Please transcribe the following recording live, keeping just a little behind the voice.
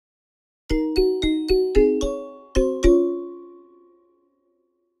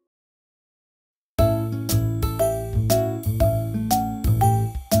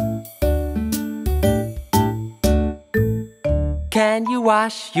Can you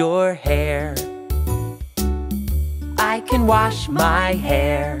wash your hair? I can wash my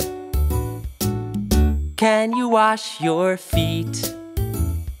hair. Can you wash your feet?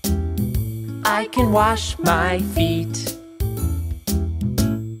 I can wash my feet.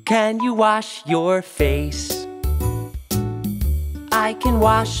 Can you wash your face? I can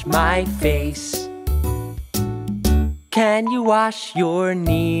wash my face. Can you wash your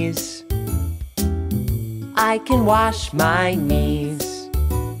knees? I can wash my knees.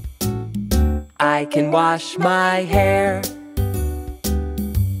 I can wash my hair.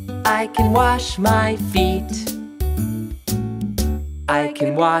 I can wash my feet. I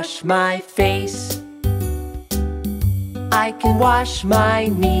can wash my face. I can wash my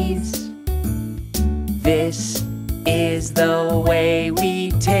knees. This is the way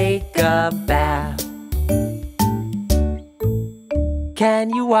we take a bath.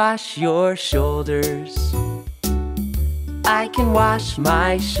 Can you wash your shoulders? I can wash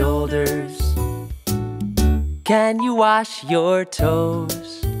my shoulders. Can you wash your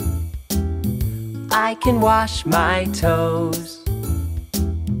toes? I can wash my toes.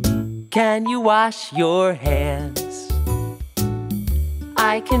 Can you wash your hands?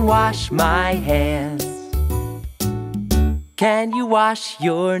 I can wash my hands. Can you wash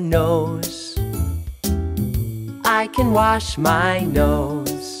your nose? I can wash my nose.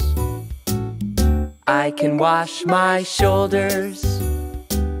 I can wash my shoulders.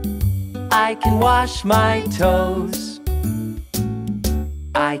 I can wash my toes.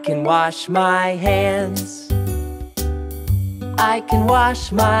 I can wash my hands. I can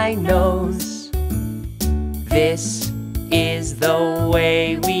wash my nose. This is the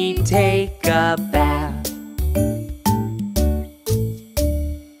way we take a bath.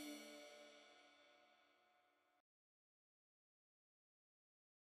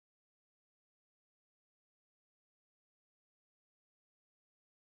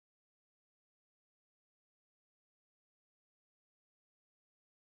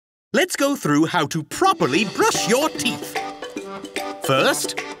 Let's go through how to properly brush your teeth.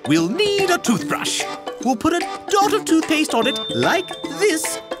 First, we'll need a toothbrush. We'll put a dot of toothpaste on it like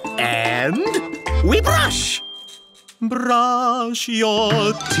this, and we brush. Brush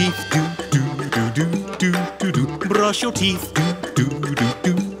your teeth, do do do do do do do. Brush your teeth, do do do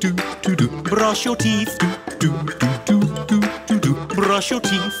do do do do. Brush your teeth, do do do do do do. Brush your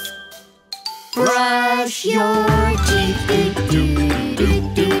teeth. Brush your teeth, do do do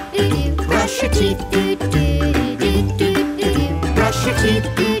do do. Brush your teeth, do do do do do. Brush your teeth,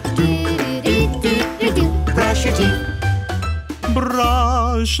 do do do do do. Brush your teeth.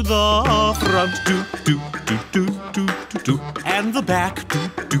 Brush the front, do do do do do do do, and the back, do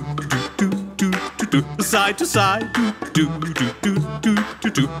do do do do do do. Side to side, do do do do do do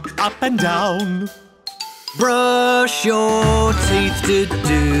do. Up and down. Brush your teeth, do do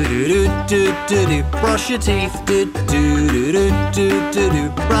do do do do. Brush your teeth, do do do do do do.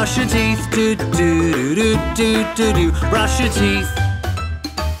 Brush your teeth, do do do do do do. Brush your teeth.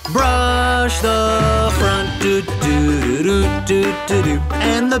 Brush the front, do do do do do do,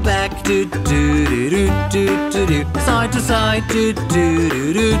 and the back, do do do do do do. Side to side, do do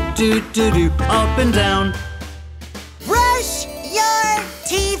do do do do. Up and down. Brush your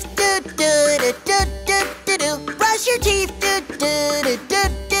teeth, do do do do do do. Brush your teeth, do do do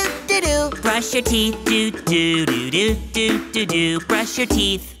do do do. Brush your teeth, do do do do do do do. Brush your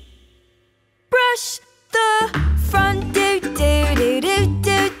teeth. Brush the front, do do do do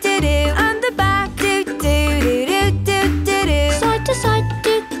do do do, and the back, do do do do do do do. Side to side,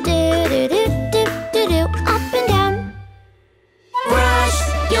 do do do do do do do. Up and down. Brush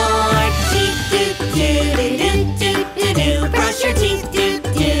your teeth, do do do do do do do. Brush your teeth, do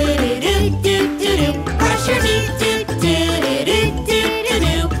do do do do do do. Brush your teeth, do do do do do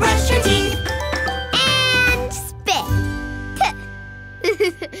do. Brush your teeth. And spit.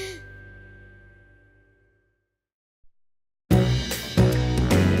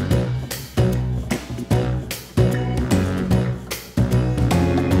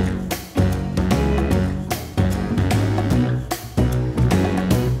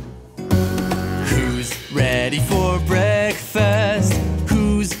 Who's ready for breakfast?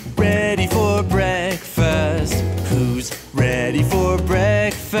 Who's ready for breakfast? Who's ready for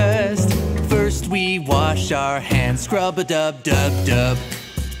breakfast? First we wash our hands, scrub-a-dub-dub-dub.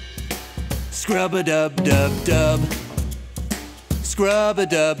 Scrub-a-dub-dub-dub.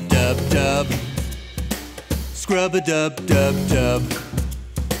 Scrub-a-dub-dub-dub. Scrub-a-dub-dub-dub.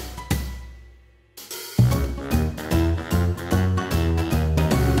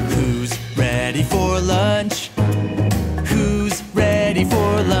 Who's ready for lunch? Who's ready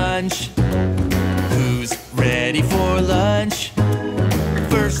for lunch? Who's ready for lunch?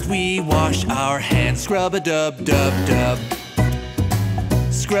 wash our hands. Scrub-a-dub-dub-dub.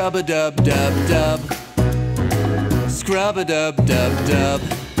 Scrub-a-dub-dub-dub. Scrub-a-dub-dub-dub.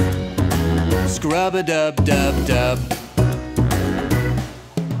 Scrub-a-dub-dub-dub.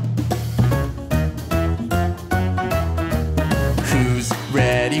 Who's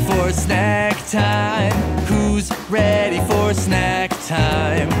ready for snack time? Who's ready for snack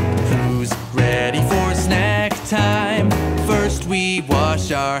time? Who's ready for snack time? First we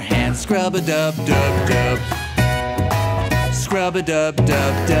wash our hands. Scrub-a-dub-dub-dub.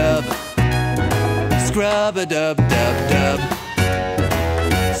 Scrub-a-dub-dub-dub. Scrub-a-dub-dub-dub.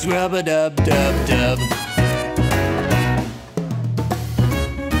 Scrub-a-dub-dub-dub.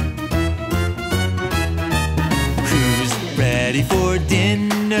 Who's ready for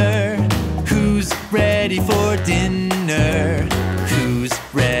dinner? Who's ready for dinner? Who's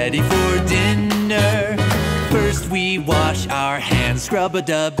ready for dinner? First we wash our hands.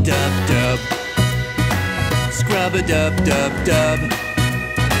 Scrub-a-dub-dub-dub. Scrub-a-dub-dub-dub.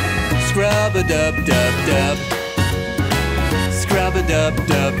 Scrub-a-dub-dub-dub.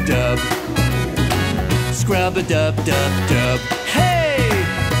 Scrub-a-dub-dub-dub. Scrub-a-dub-dub-dub. Hey!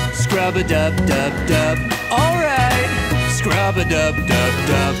 Scrub-a-dub-dub-dub. All right.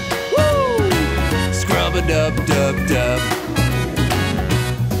 Scrub-a-dub-dub-dub. Woo! Scrub-a-dub-dub-dub.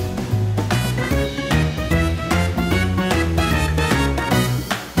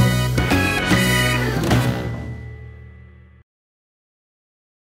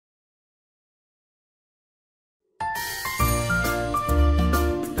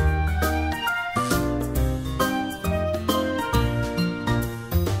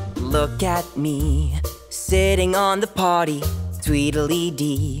 Look at me, sitting on the potty,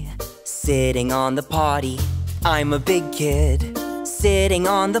 Tweedledee, sitting on the potty. I'm a big kid, sitting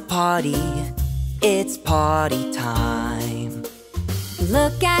on the potty. It's potty time.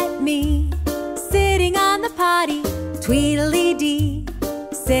 Look at me, sitting on the potty, Tweedledee,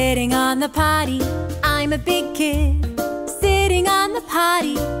 sitting on the potty. I'm a big kid, sitting on the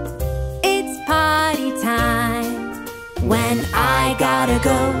potty. It's potty time. When I gotta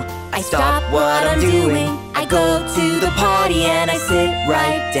go, I stop what I'm doing. I go to the potty and I sit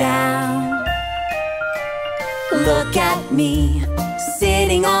right down. Look at me,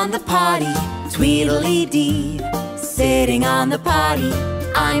 sitting on the potty, Tweedledee, sitting on the potty.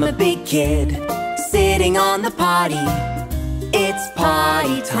 I'm a big kid, sitting on the potty. It's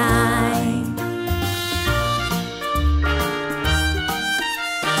potty time.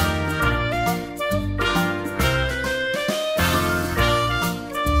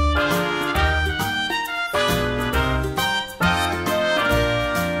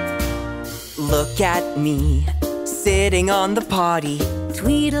 Look at me, sitting on the potty,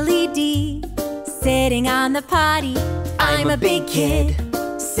 Tweedledee, sitting on the potty. I'm a big kid,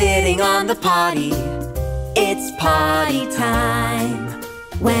 sitting on the potty. It's potty time.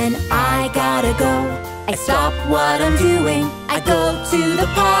 When I gotta go, I stop what I'm doing. I go to the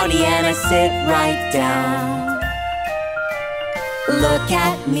potty and I sit right down. Look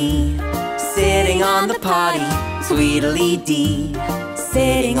at me, sitting on the potty, Tweedledee,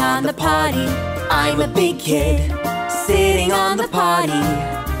 sitting on the potty. I'm a big kid, sitting on the potty.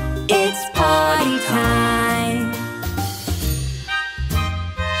 It's potty time.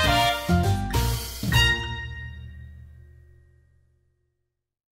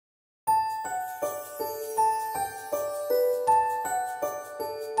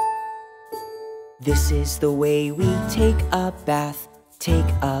 This is the way we take a bath, take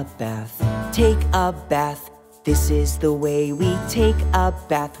a bath, take a bath. This is the way we take a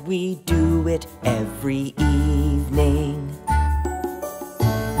bath. We do it every evening.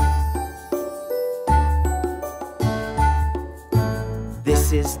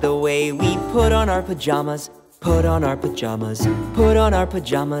 This is the way we put on our pajamas, put on our pajamas, put on our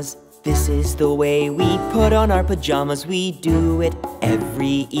pajamas. This is the way we put on our pajamas. We do it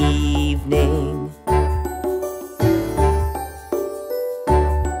every evening.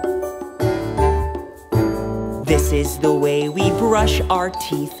 This is the way we brush our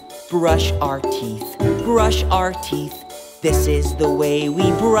teeth, brush our teeth, brush our teeth. This is the way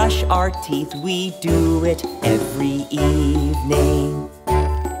we brush our teeth. We do it every evening.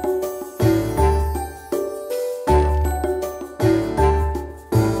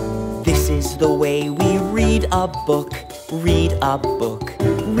 This is the way we read a book, read a book,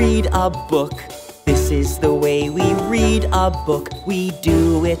 read a book. This is the way we read a book. We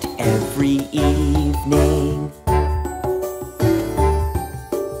do it every evening.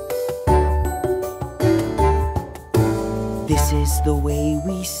 This is the way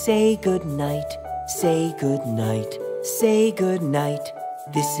we say goodnight, say goodnight, say goodnight.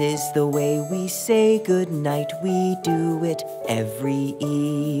 This is the way we say goodnight. We do it every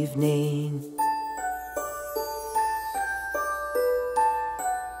evening.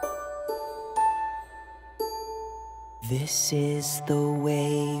 This is the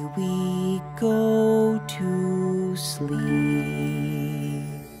way we go to sleep.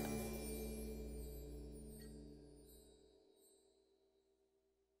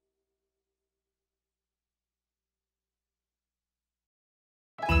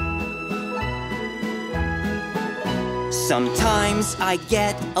 Sometimes I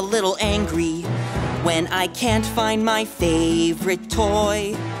get a little angry when I can't find my favorite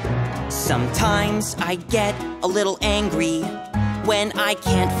toy. Sometimes I get a little angry when I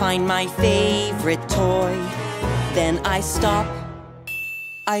can't find my favorite toy. Then I stop,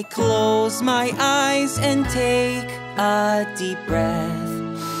 I close my eyes and take a deep breath.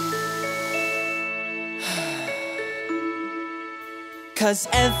 'Cause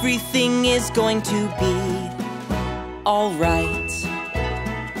everything is going to be alright.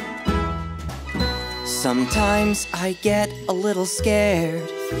 Sometimes I get a little scared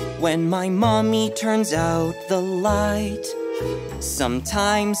when my mommy turns out the light.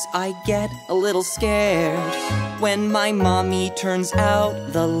 Sometimes I get a little scared when my mommy turns out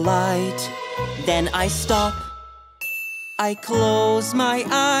the light. Then I stop, I close my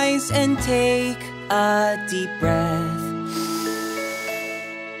eyes and take a deep breath.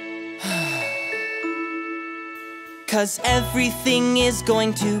 'Cause everything is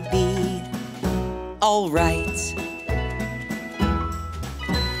going to be alright.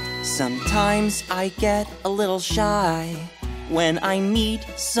 Sometimes I get a little shy when I meet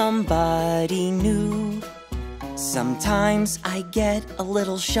somebody new. Sometimes I get a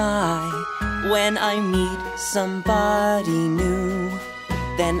little shy when I meet somebody new.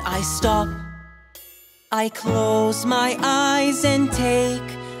 Then I stop, I close my eyes and take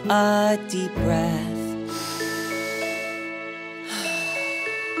a deep breath.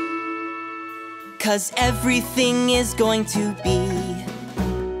 'Cause everything is going to be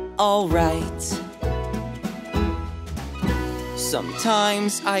alright.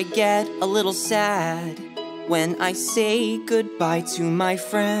 Sometimes I get a little sad when I say goodbye to my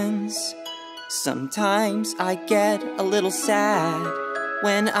friends. Sometimes I get a little sad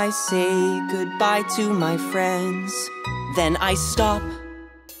when I say goodbye to my friends. Then I stop,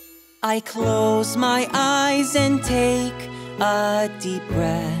 I close my eyes and take a deep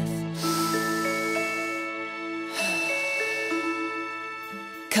breath.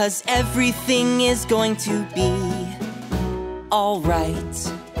 'Cause everything is going to be alright.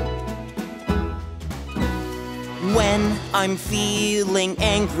 When I'm feeling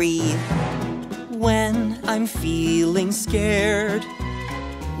angry, when I'm feeling scared,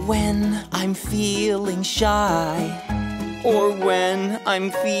 when I'm feeling shy, or when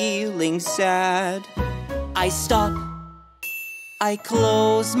I'm feeling sad, I stop, I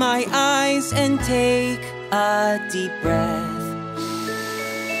close my eyes and take a deep breath.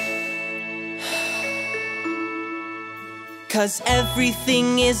 'Cause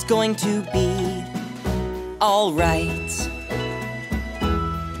everything is going to be alright.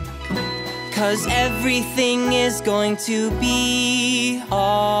 'Cause everything is going to be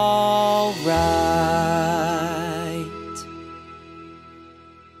alright.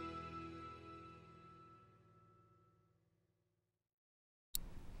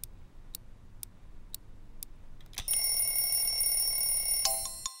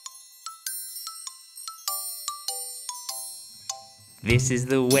 This is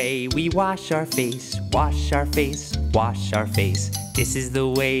the way we wash our face, wash our face, wash our face. This is the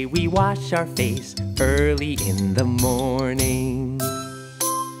way we wash our face early in the morning.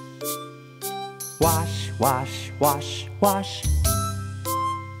 Wash, wash, wash, wash.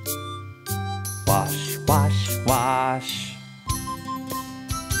 Wash, wash, wash.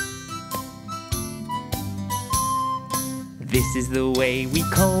 This is the way we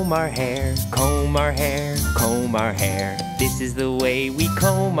comb our hair, comb our hair, comb our hair. This is the way we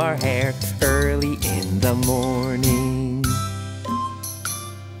comb our hair early in the morning.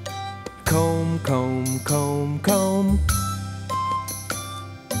 Comb, comb, comb, comb.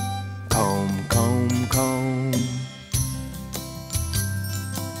 Comb, comb, comb.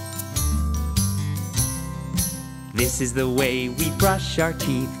 This is the way we brush our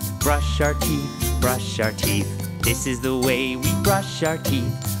teeth, brush our teeth, brush our teeth. This is the way we brush our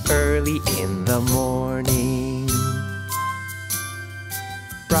teeth early in the morning.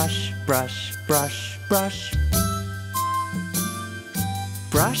 Brush, brush, brush, brush.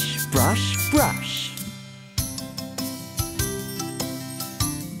 Brush, brush, brush.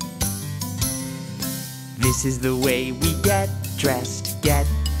 This is the way we get dressed, get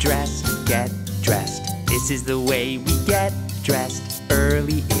dressed, get dressed. This is the way we get dressed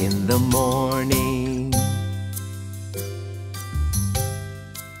early in the morning.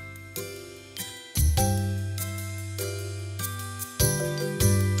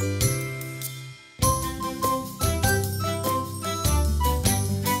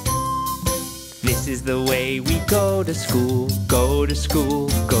 This is the way we go to school, go to school,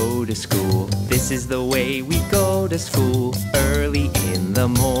 go to school. This is the way we go to school early in the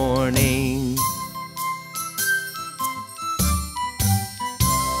morning.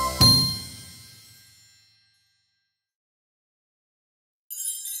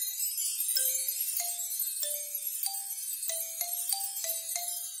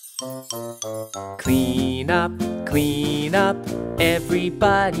 Clean up, clean up,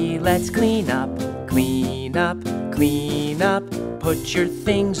 everybody let's clean up. Clean up, clean up, put your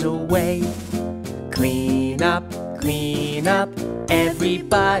things away. Clean up,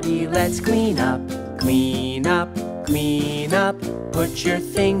 everybody let's clean up. Clean up, put your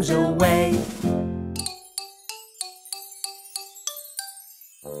things away.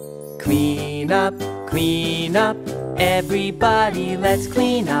 Clean up, everybody let's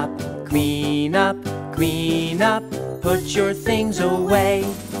clean up. Clean up, put your things away.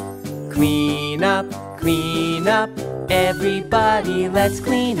 Clean up, everybody let's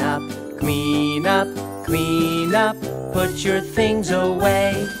clean up. Clean up, put your things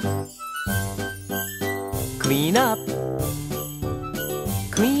away. Clean up,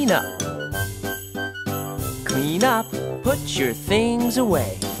 clean up, clean up, put your things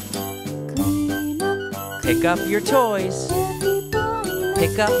away. Pick up your toys,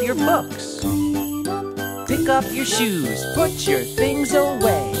 pick up your books, pick up your shoes, put your things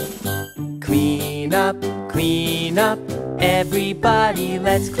away. Clean up, everybody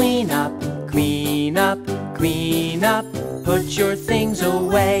let's clean up. Clean up, put your things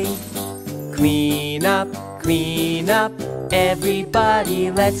away. Clean up,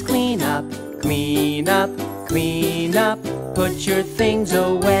 everybody let's clean up. Clean up, put your things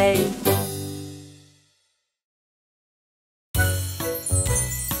away.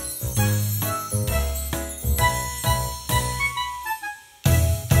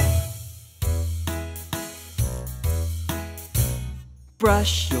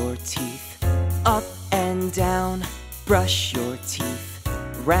 Brush your teeth up and down. Brush your teeth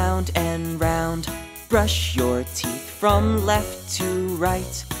round and round. Brush your teeth from left to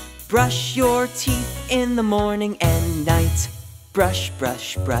right. Brush your teeth in the morning and night. Brush,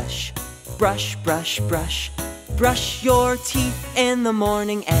 brush, brush. Brush, brush, brush. Brush your teeth in the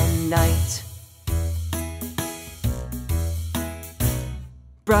morning and night.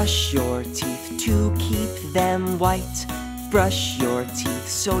 Brush your teeth to keep them white. Brush your teeth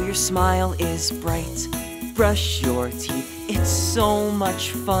so your smile is bright. Brush your teeth, it's so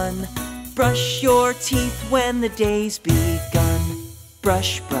much fun. Brush your teeth when the day's begun.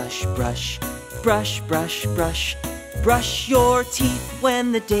 Brush, brush, brush. Brush, brush, brush. Brush your teeth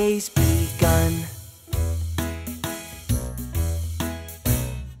when the day's begun.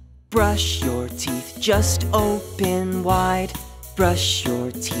 Brush your teeth, just open wide. Brush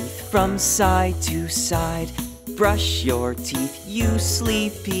your teeth from side to side. Brush your teeth, you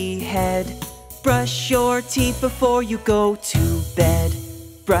sleepy head. Brush your teeth before you go to bed.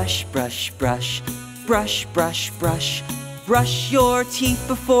 Brush, brush, brush. Brush, brush, brush. Brush your teeth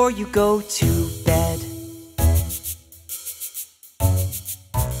before you go to bed.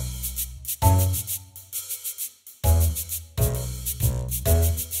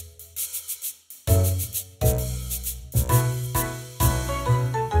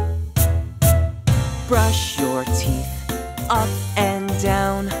 Brush your teeth up and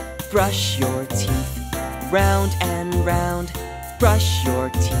down. Brush your teeth round and round. Brush your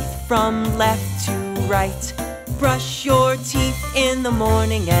teeth from left to right. Brush your teeth in the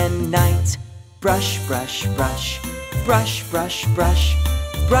morning and night. Brush, brush, brush. Brush, brush, brush.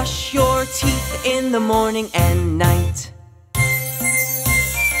 Brush your teeth in the morning and night.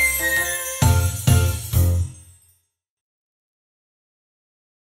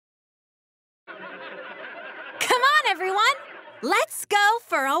 Come on, everyone! Let's go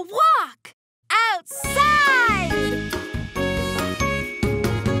for a walk! Outside!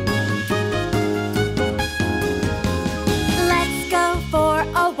 Let's go for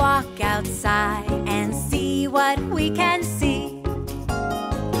a walk outside and see what we can see.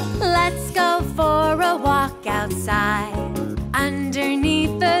 Let's go for a walk outside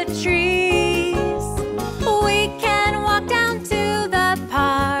underneath the trees. We can walk down to the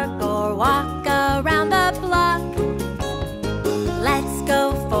park or walk around the block. Let's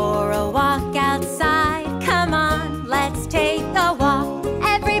go for a walk outside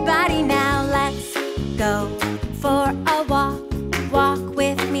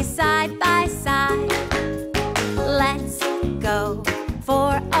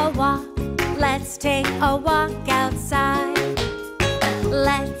a walk outside.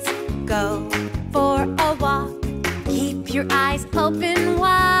 Let's go for a walk. Keep your eyes open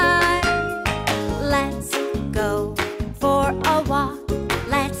wide. Let's go for a walk.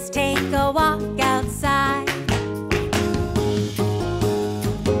 Let's take a walk outside.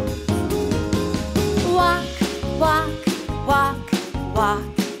 Walk, walk, walk, walk.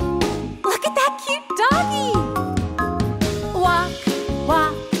 Look at that cute doggy. Walk,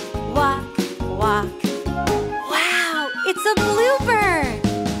 walk, walk, walk. Wow, it's a bluebird.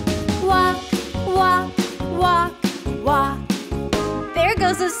 Walk, walk, walk, walk. There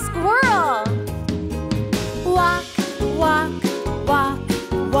goes a squirrel. Walk, walk, walk,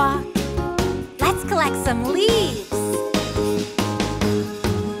 walk. Let's collect some leaves.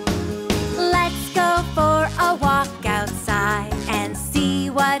 Let's go for a walk outside and see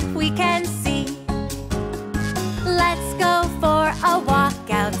what we can see. Let's go for a walk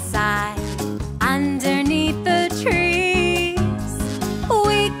outside underneath the trees.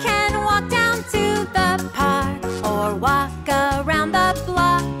 We can walk down to the park or walk around the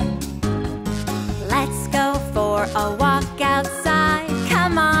block. Let's go for a walk outside.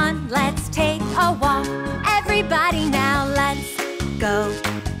 Come on, let's take a walk. Everybody now, let's go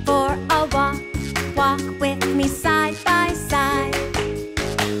for a walk. Walk with me side by side.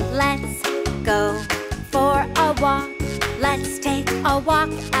 Let's go for a walk. Let's take a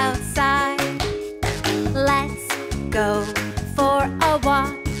walk outside. Let's go for a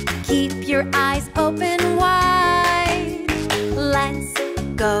walk. Keep your eyes open wide. Let's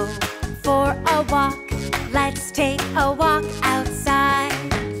go for a walk. Let's take a walk outside.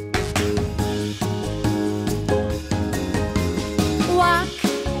 Walk,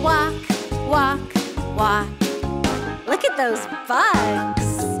 walk, walk, walk. Look at those bugs.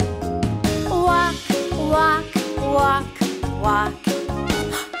 Walk, walk, walk, walk.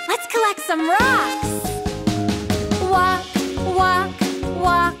 Let's collect some rocks. Walk, walk,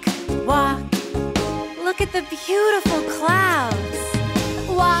 walk, walk. Look at the beautiful clouds.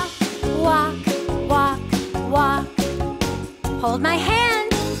 Walk, walk, walk, walk. Hold my hand.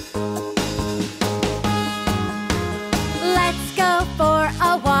 Let's go for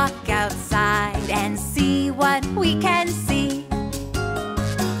a walk outside and see what we can see.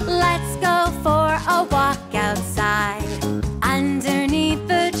 Let's go for a walk outside underneath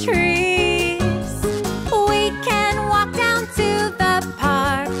the trees. We can walk down to the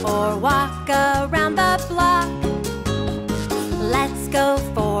park or walk around the block. Let's go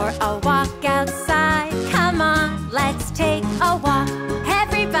for a walk outside. Come on, let's take a walk.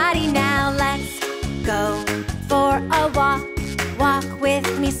 Everybody now, let's go for a walk. Walk with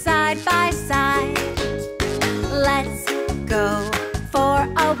me side by side. Let's go for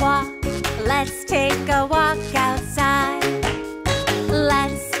a walk. Let's take a walk outside.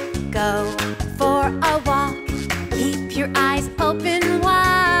 Let's go for a walk. Keep your eyes open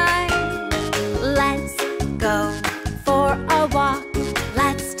wide. Let's go for a walk.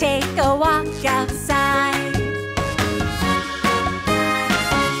 Let's take a walk outside.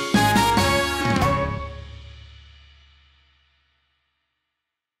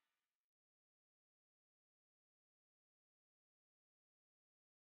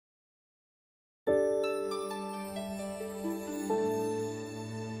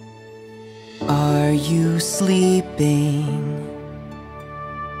 Are you sleeping,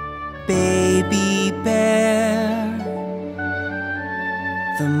 baby bear?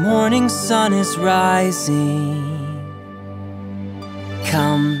 The morning sun is rising.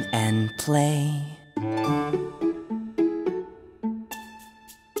 Come and play.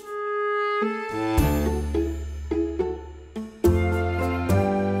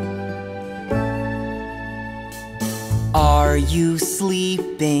 Are you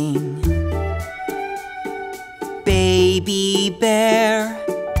sleeping, baby bear?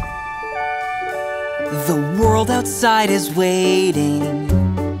 The world outside is waiting.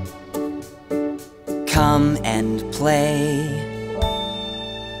 Come and play.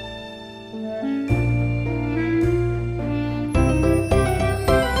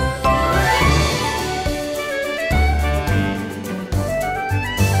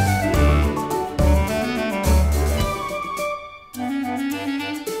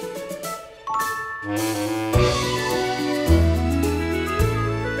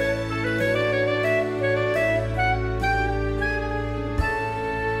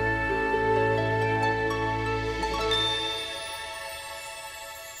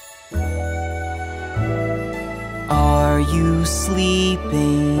 Are you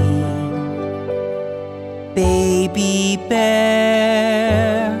sleeping, baby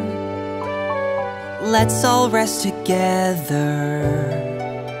bear? Let's all rest together.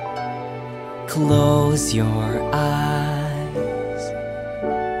 Close your eyes.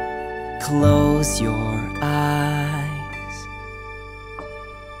 Close your eyes.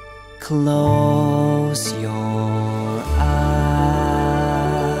 Close your eyes.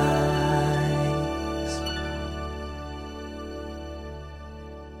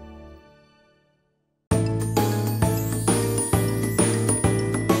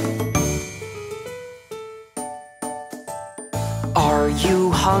 Are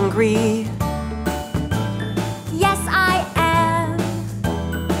you hungry? Yes, I am.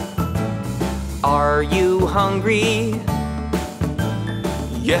 Are you hungry?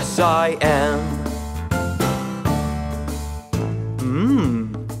 Yes, I am.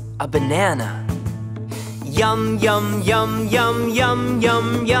 A banana. Yum, yum, yum, yum, yum,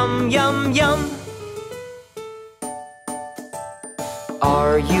 yum, yum, yum, yum.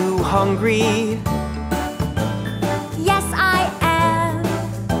 Are you hungry? Yes, I am.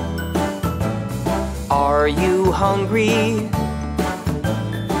 Are you hungry?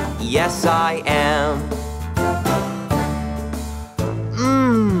 Yes, I am.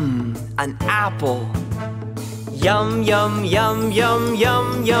 An apple. Yum, yum, yum, yum,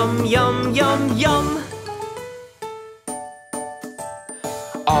 yum, yum, yum, yum, yum.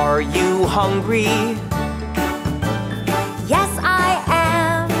 Are you hungry? Yes, I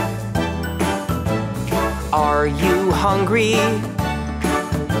am. Are you hungry?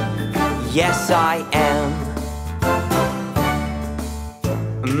 Yes, I am.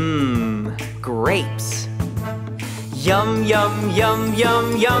 Grapes. Yum, yum, yum,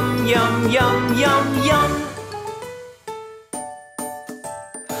 yum, yum, yum, yum, yum, yum.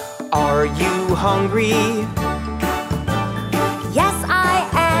 Are you hungry? Yes, I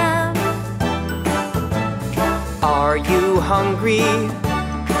am. Are you hungry?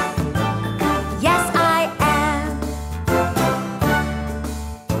 Yes, I am.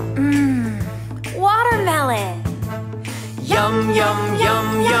 Watermelon. Yum, yum,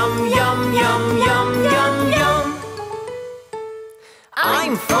 yum, yum, yum, yum, yum, yum, yum.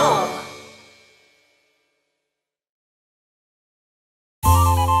 I'm full.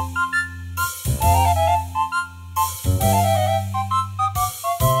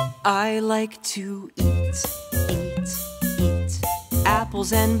 I like to eat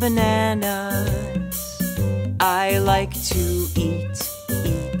apples and bananas. I like to eat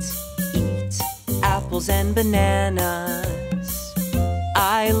apples and bananas.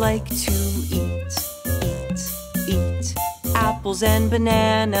 I like to eat apples and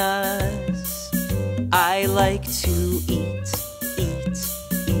bananas. I like to eat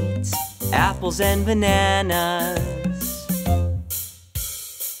apples and bananas.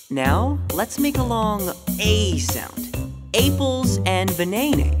 Now, let's make a long A sound. Apples and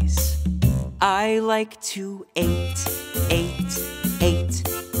bananas. I like to eat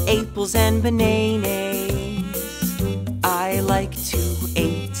apples and bananas. I like to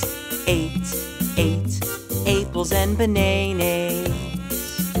eat apples and bananas.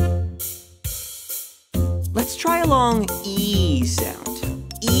 Let's try a long E sound.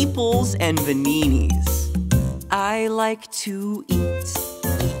 Eeples and bananas. I like to eat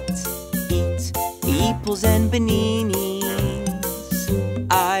apples and bananas.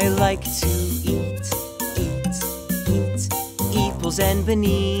 I like to eat apples and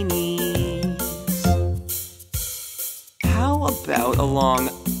bananas. How about a long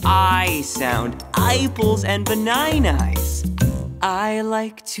I sound? Apples and bananas. I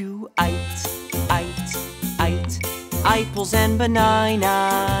like to eat apples and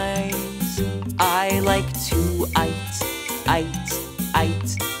bananas. I like to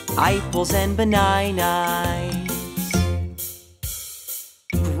eat apples and bananas.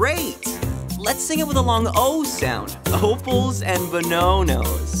 Great! Let's sing it with a long O sound. Opals and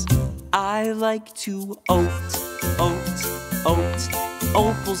bananas. I like to oat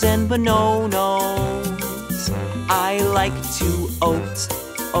opals and bananas. I like to oat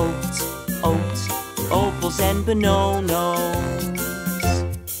opals and bananas.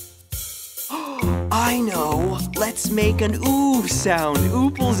 I know! Let's make an oo sound.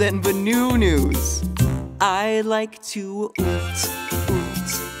 Ooples and bananas. I like to oot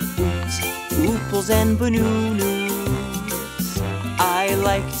ooples and bananas. I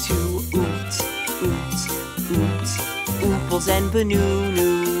like to oot ooples and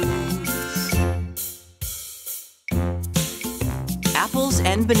bananas. Apples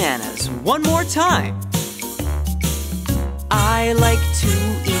and bananas. One more time. I like to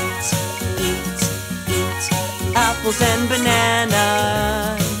eat apples and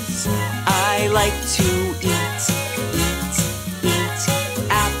bananas. I like to eat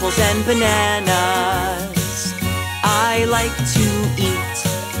apples and bananas. I like to eat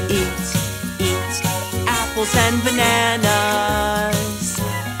apples and bananas.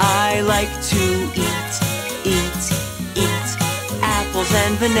 I like to eat apples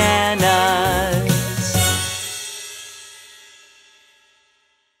and bananas.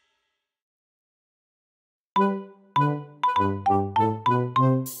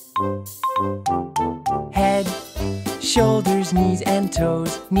 Head, shoulders, knees and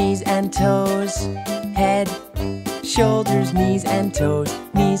toes, knees and toes. Head, shoulders, knees and toes,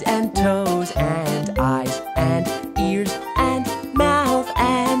 knees and toes. And eyes and ears and mouth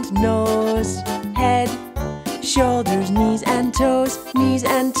and nose. Head, shoulders, knees and toes, knees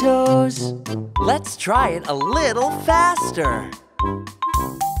and toes. Let's try it a little faster.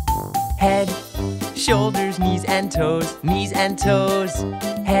 Head, shoulders, knees and toes, knees and toes.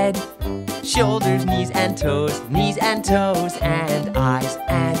 Head, shoulders, knees and toes, knees and toes. And eyes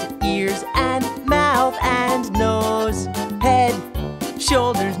and ears and mouth and nose. Head,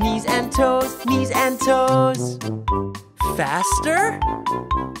 shoulders, knees and toes, knees and toes. Faster?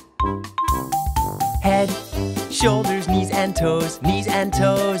 Head, shoulders, knees and toes, knees and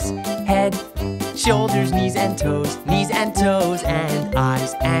toes. Head, shoulders, knees and toes, knees and toes. And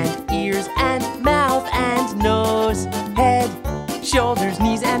eyes and ears and mouth and nose. Head, shoulders,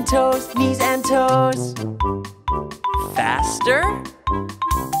 knees and toes, knees and toes. Faster?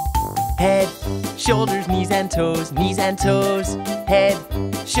 Head, shoulders, knees and toes, knees and toes. Head,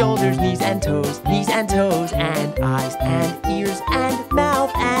 shoulders, knees and toes, knees and toes. And eyes and ears and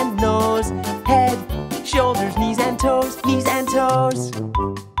mouth and nose. Head, shoulders, knees and toes, knees and toes.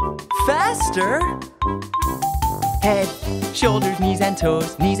 Faster? Head, shoulders, knees and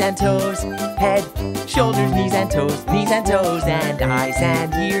toes, knees and toes. Head, shoulders, knees and toes, knees and toes. And eyes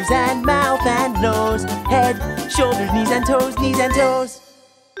and ears and mouth and nose. Head, shoulders, knees and toes, knees and toes.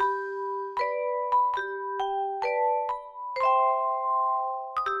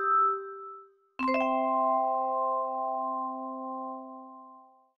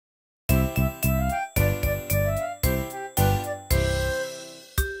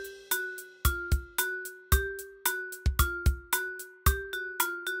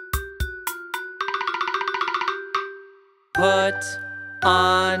 Put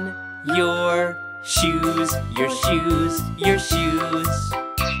on your shoes, your shoes, your shoes.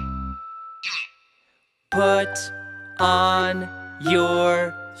 Put on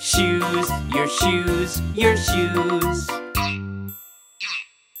your shoes, your shoes, your shoes.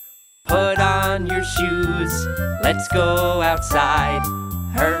 Put on your shoes, let's go outside.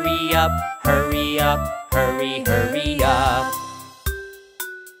 Hurry up, hurry up, hurry, hurry up.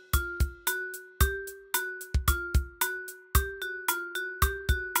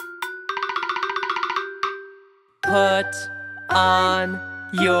 Put on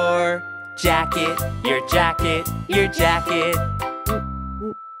your jacket, your jacket, your jacket.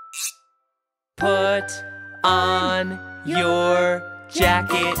 Put on your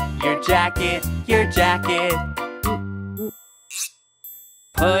jacket, your jacket, your jacket.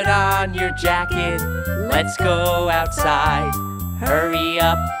 Put on your jacket, let's go outside. Hurry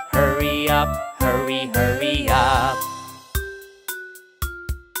up, hurry up, hurry, hurry up.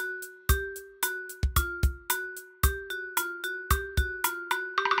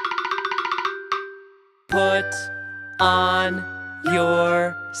 Put on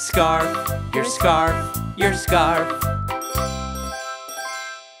your scarf, your scarf, your scarf.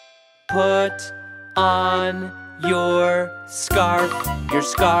 Put on your scarf, your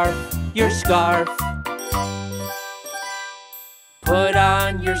scarf, your scarf. Put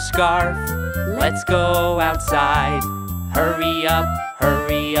on your scarf, let's go outside. Hurry up,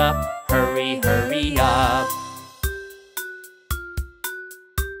 hurry up, hurry, hurry up.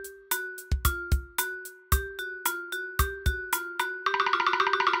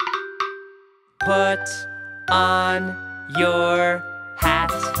 Put on your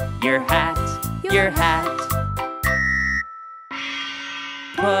hat, your hat, your hat.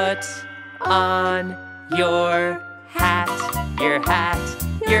 Put on your hat, your hat,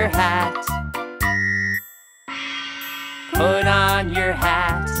 your hat. Put on your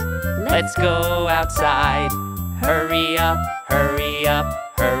hat, let's go outside. Hurry up, hurry up,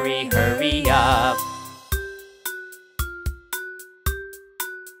 hurry, hurry up.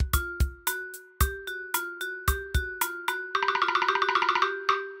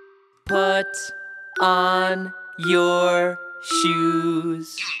 Put on your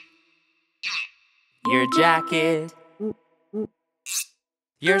shoes, your jacket,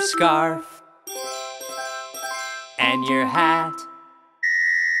 your scarf, and your hat.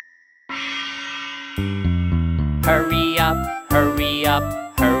 Hurry up, hurry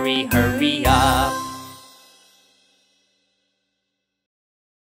up, hurry, hurry